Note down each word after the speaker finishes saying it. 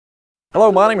Hello,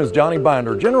 my name is Johnny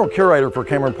Binder, General Curator for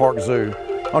Cameron Park Zoo.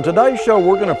 On today's show,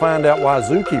 we're going to find out why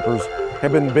zookeepers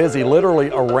have been busy literally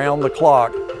around the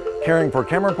clock caring for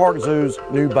Cameron Park Zoo's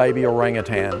new baby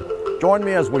orangutan. Join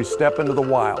me as we step into the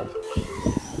wild.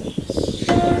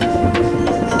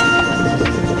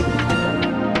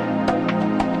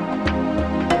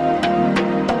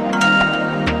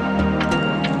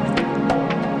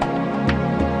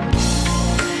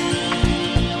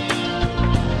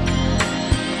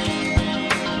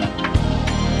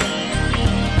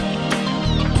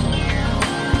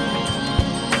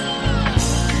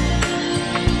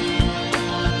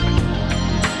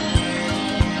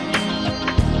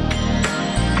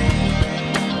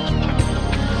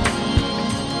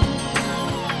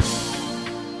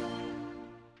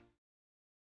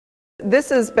 This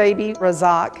is baby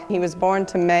Razak. He was born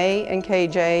to May and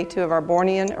KJ, two of our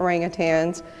Bornean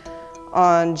orangutans,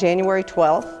 on January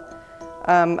 12th.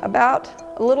 About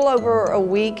a little over a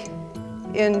week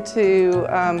into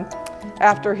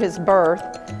after his birth,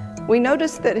 we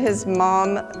noticed that his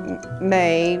mom,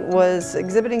 May, was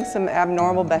exhibiting some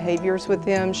abnormal behaviors with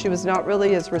him. She was not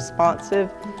really as responsive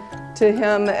to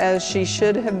him as she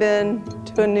should have been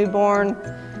to a newborn.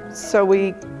 So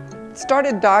we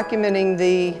started documenting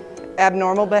the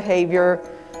abnormal behavior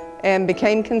and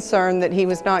became concerned that he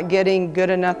was not getting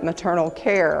good enough maternal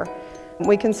care.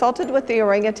 We consulted with the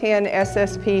Orangutan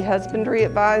SSP Husbandry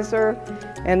Advisor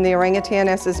and the Orangutan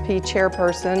SSP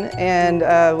Chairperson,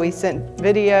 and we sent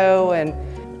video and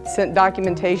sent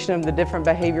documentation of the different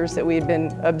behaviors that we had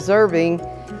been observing.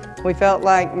 We felt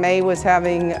like May was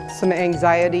having some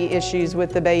anxiety issues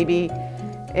with the baby,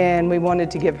 and we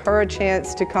wanted to give her a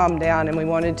chance to calm down, and we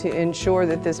wanted to ensure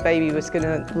that this baby was going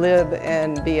to live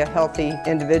and be a healthy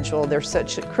individual. They're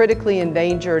such critically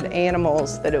endangered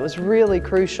animals that it was really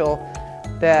crucial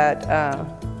that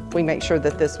we make sure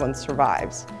that this one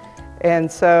survives. And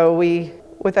so we,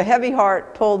 with a heavy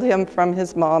heart, pulled him from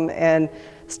his mom and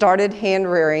started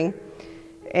hand rearing.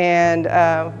 And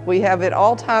we have at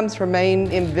all times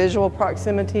remained in visual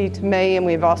proximity to May, and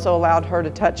we've also allowed her to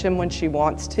touch him when she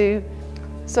wants to.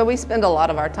 So we spend a lot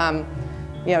of our time,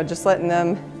 just letting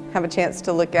them have a chance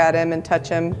to look at him and touch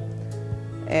him.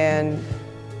 And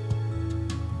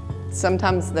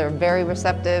sometimes they're very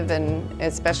receptive, and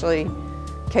especially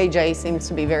KJ seems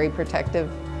to be very protective.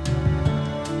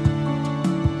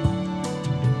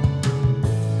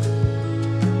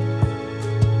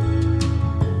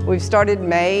 We've started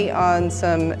May on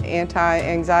some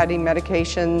anti-anxiety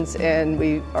medications, and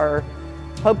we are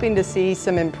hoping to see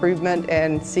some improvement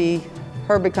and see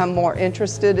her become more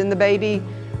interested in the baby.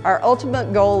 Our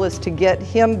ultimate goal is to get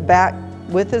him back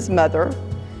with his mother.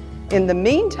 In the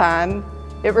meantime,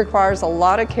 it requires a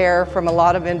lot of care from a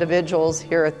lot of individuals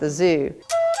here at the zoo.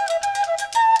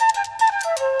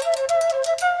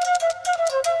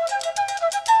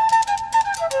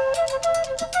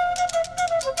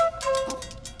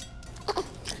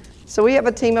 So we have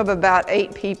a team of about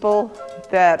 8 people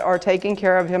that are taking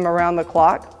care of him around the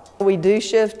clock. We do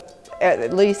shift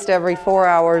at least every 4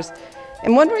 hours.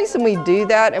 And one reason we do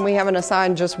that, and we haven't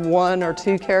assigned just 1 or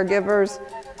 2 caregivers,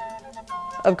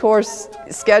 of course,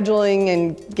 scheduling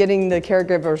and getting the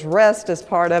caregivers rest is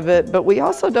part of it, but we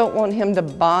also don't want him to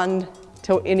bond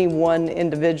to any one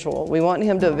individual. We want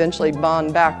him to eventually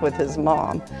bond back with his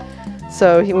mom.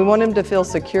 So we want him to feel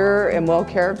secure and well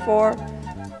cared for,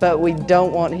 but we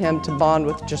don't want him to bond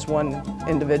with just one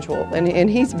individual. And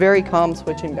he's very calm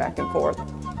switching back and forth.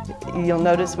 You'll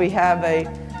notice we have a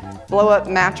blow-up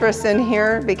mattress in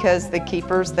here because the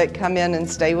keepers that come in and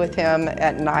stay with him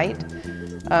at night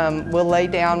will lay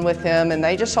down with him, and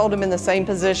they just hold him in the same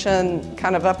position,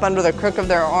 kind of up under the crook of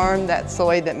their arm. That's the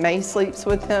way that May sleeps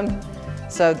with him.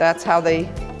 So that's how they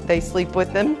sleep with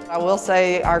him. I will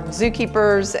say our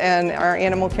zookeepers and our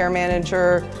animal care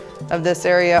manager of this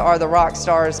area are the rock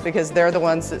stars because they're the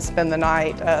ones that spend the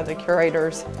night. The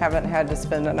curators haven't had to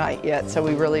spend the night yet, so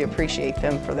we really appreciate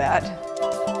them for that.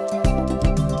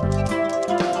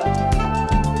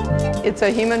 It's a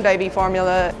human baby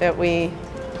formula that we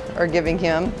are giving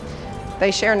him.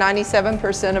 They share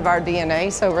 97% of our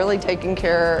DNA, so really taking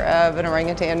care of an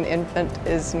orangutan infant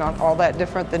is not all that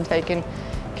different than taking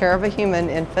care of a human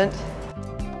infant.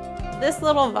 This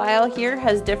little vial here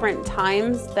has different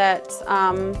times that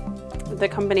the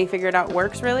company figured out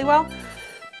works really well.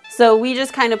 So we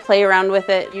just kind of play around with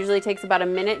it. Usually takes about a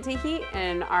minute to heat,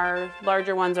 and our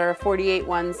larger ones, our 48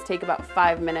 ones, take about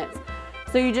 5 minutes.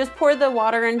 So you just pour the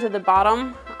water into the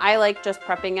bottom. I like just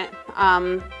prepping it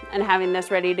and having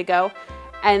this ready to go.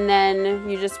 And then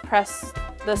you just press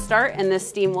the start, and this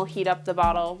steam will heat up the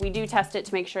bottle. We do test it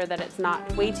to make sure that it's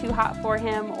not way too hot for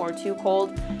him or too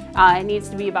cold. It needs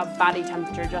to be about body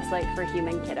temperature, just like for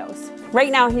human kiddos.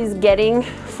 Right now he's getting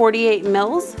 48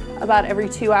 mils about every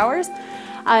 2 hours,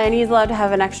 and he's allowed to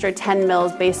have an extra 10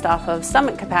 mils based off of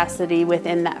stomach capacity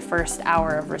within that first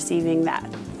hour of receiving that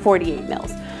 48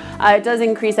 mils. It does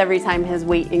increase every time his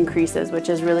weight increases, which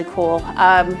is really cool.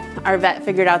 Our vet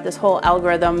figured out this whole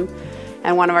algorithm,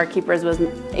 and one of our keepers was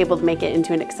able to make it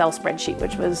into an Excel spreadsheet,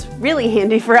 which was really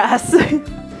handy for us.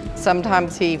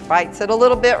 Sometimes he fights it a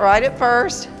little bit right at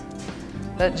first,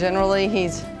 but generally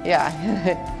he's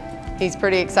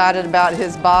pretty excited about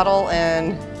his bottle,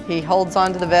 and he holds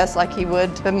onto the vest like he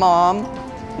would to mom.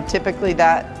 Typically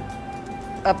that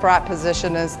upright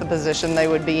position is the position they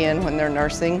would be in when they're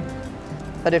nursing.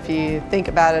 But if you think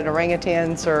about it,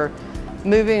 orangutans are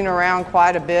moving around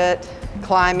quite a bit,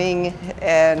 climbing,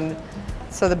 and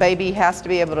so the baby has to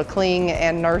be able to cling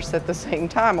and nurse at the same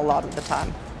time a lot of the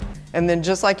time. And then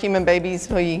just like human babies,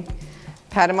 we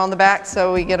pat him on the back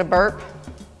so we get a burp.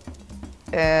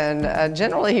 And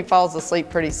generally he falls asleep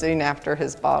pretty soon after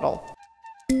his bottle.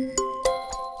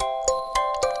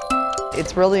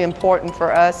 It's really important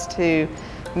for us to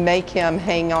make him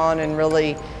hang on and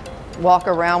really walk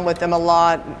around with him a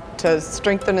lot to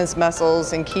strengthen his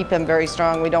muscles and keep him very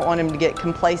strong. We don't want him to get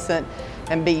complacent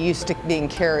and be used to being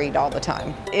carried all the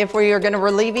time. If we are going to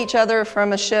relieve each other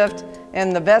from a shift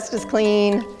and the vest is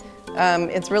clean,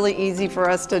 it's really easy for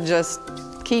us to just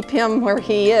keep him where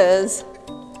he is,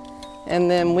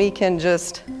 and then we can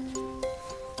just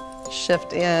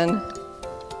shift in.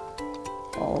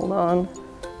 Hold on.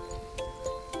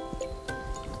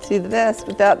 See the vest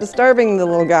without disturbing the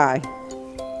little guy.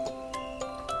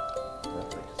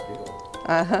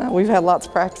 We've had lots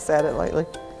of practice at it lately.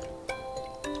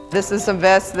 This is a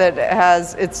vest that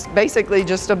has, it's basically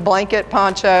just a blanket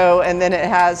poncho, and then it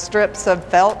has strips of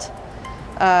felt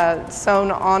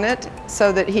sewn on it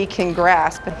so that he can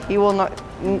grasp. He will not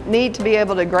need to be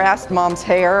able to grasp mom's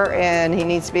hair, and he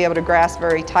needs to be able to grasp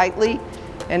very tightly.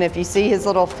 And if you see his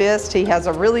little fist, he has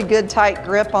a really good tight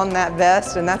grip on that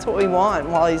vest, and that's what we want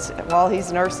while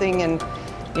he's nursing. And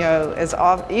you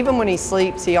know, even when he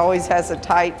sleeps, he always has a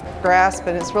tight grasp,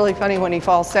 and it's really funny when he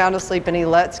falls sound asleep and he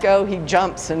lets go, he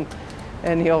jumps and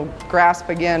he'll grasp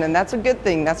again, and that's a good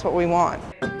thing. That's what we want.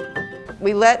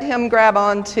 We let him grab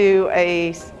onto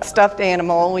a stuffed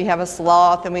animal. We have a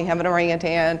sloth and we have an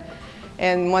orangutan,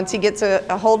 and once he gets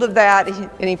a hold of that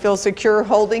and he feels secure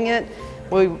holding it,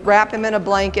 we wrap him in a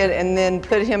blanket and then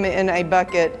put him in a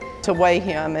bucket to weigh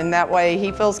him, and that way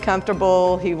he feels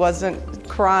comfortable. He wasn't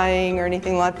crying or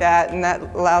anything like that, and that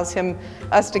allows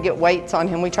us to get weights on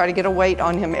him. We try to get a weight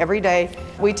on him every day.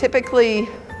 We typically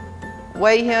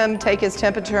weigh him, take his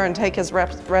temperature, and take his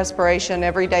respiration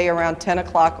every day around 10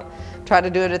 o'clock. Try to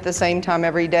do it at the same time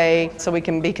every day so we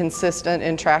can be consistent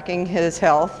in tracking his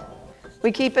health.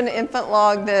 We keep an infant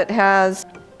log that has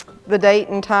the date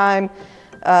and time,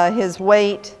 his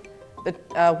weight,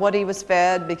 what he was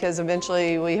fed, because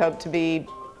eventually we hope to be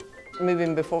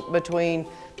moving between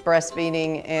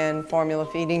breastfeeding and formula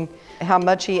feeding, how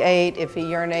much he ate, if he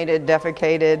urinated,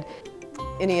 defecated,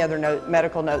 any other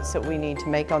medical notes that we need to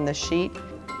make on this sheet.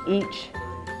 Each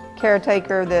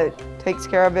caretaker that takes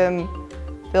care of him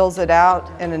fills it out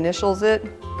and initials it.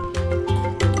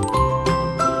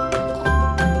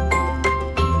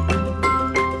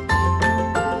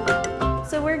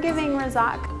 So we're giving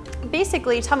Razak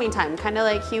basically tummy time, kind of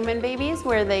like human babies,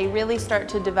 where they really start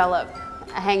to develop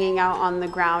hanging out on the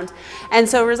ground. And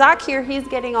so Razak here, he's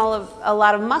getting a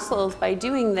lot of muscles by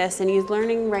doing this, and he's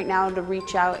learning right now to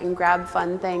reach out and grab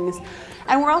fun things.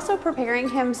 And we're also preparing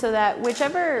him so that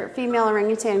whichever female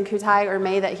orangutan, Kutai or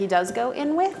May, that he does go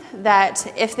in with,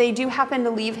 that if they do happen to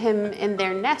leave him in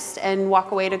their nest and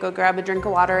walk away to go grab a drink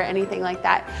of water or anything like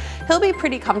that, he'll be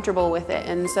pretty comfortable with it.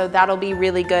 And so that'll be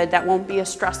really good. That won't be a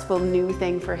stressful new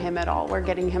thing for him at all. We're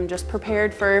getting him just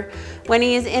prepared for when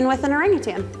he's in with an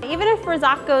orangutan. Even if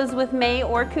Razak goes with May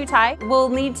or Kutai, we'll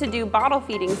need to do bottle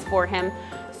feedings for him.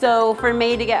 So for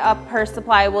May to get up her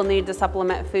supply, we'll need to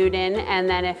supplement food in, and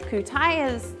then if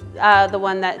Kutai is the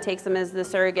one that takes him as the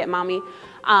surrogate mommy,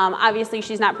 obviously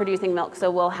she's not producing milk, so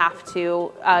we'll have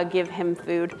to give him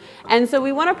food. And so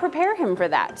we want to prepare him for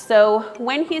that. So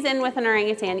when he's in with an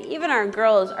orangutan, even our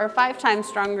girls are 5 times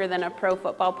stronger than a pro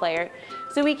football player.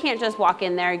 So we can't just walk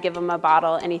in there, give him a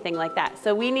bottle, anything like that.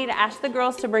 So we need to ask the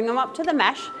girls to bring him up to the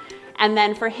mesh, and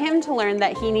then for him to learn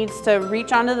that he needs to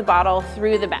reach onto the bottle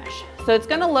through the mesh. So it's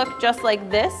gonna look just like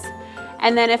this,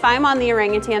 and then if I'm on the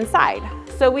orangutan side.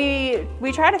 So we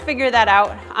try to figure that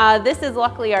out. This is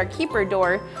luckily our keeper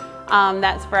door.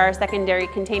 That's for our secondary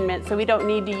containment, so we don't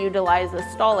need to utilize the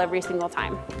stall every single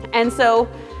time. And so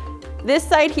this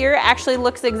side here actually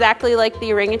looks exactly like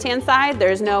the orangutan side.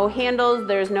 There's no handles,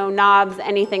 there's no knobs,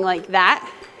 anything like that.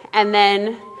 And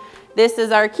then this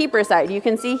is our keeper side. You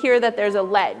can see here that there's a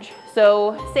ledge.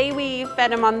 So say we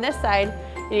fed him on this side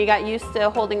and he got used to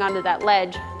holding onto that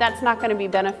ledge, that's not gonna be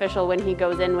beneficial when he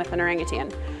goes in with an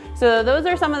orangutan. So those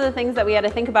are some of the things that we had to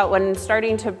think about when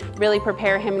starting to really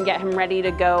prepare him and get him ready to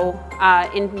go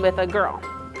in with a girl.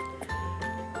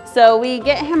 So we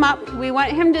get him up, we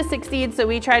want him to succeed, so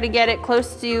we try to get it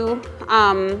close to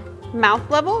mouth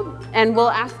level, and we'll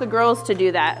ask the girls to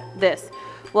do this.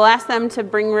 We'll ask them to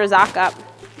bring Razak up,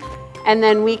 and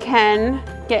then we can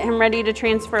get him ready to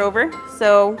transfer over.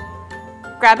 So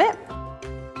grab it.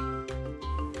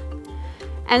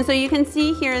 And so you can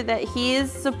see here that he is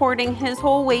supporting his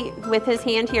whole weight with his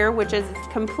hand here, which is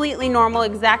completely normal,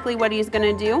 exactly what he's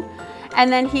gonna do. And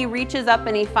then he reaches up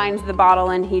and he finds the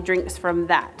bottle and he drinks from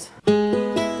that.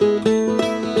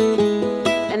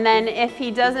 And then if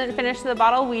he doesn't finish the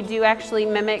bottle, we do actually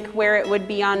mimic where it would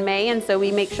be on May, and so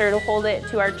we make sure to hold it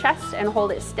to our chest and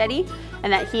hold it steady,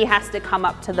 and that he has to come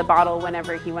up to the bottle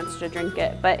whenever he wants to drink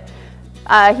it. But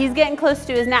he's getting close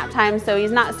to his nap time, so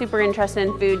he's not super interested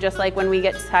in food. Just like when we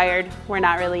get tired, we're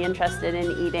not really interested in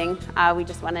eating. We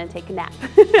just want to take a nap.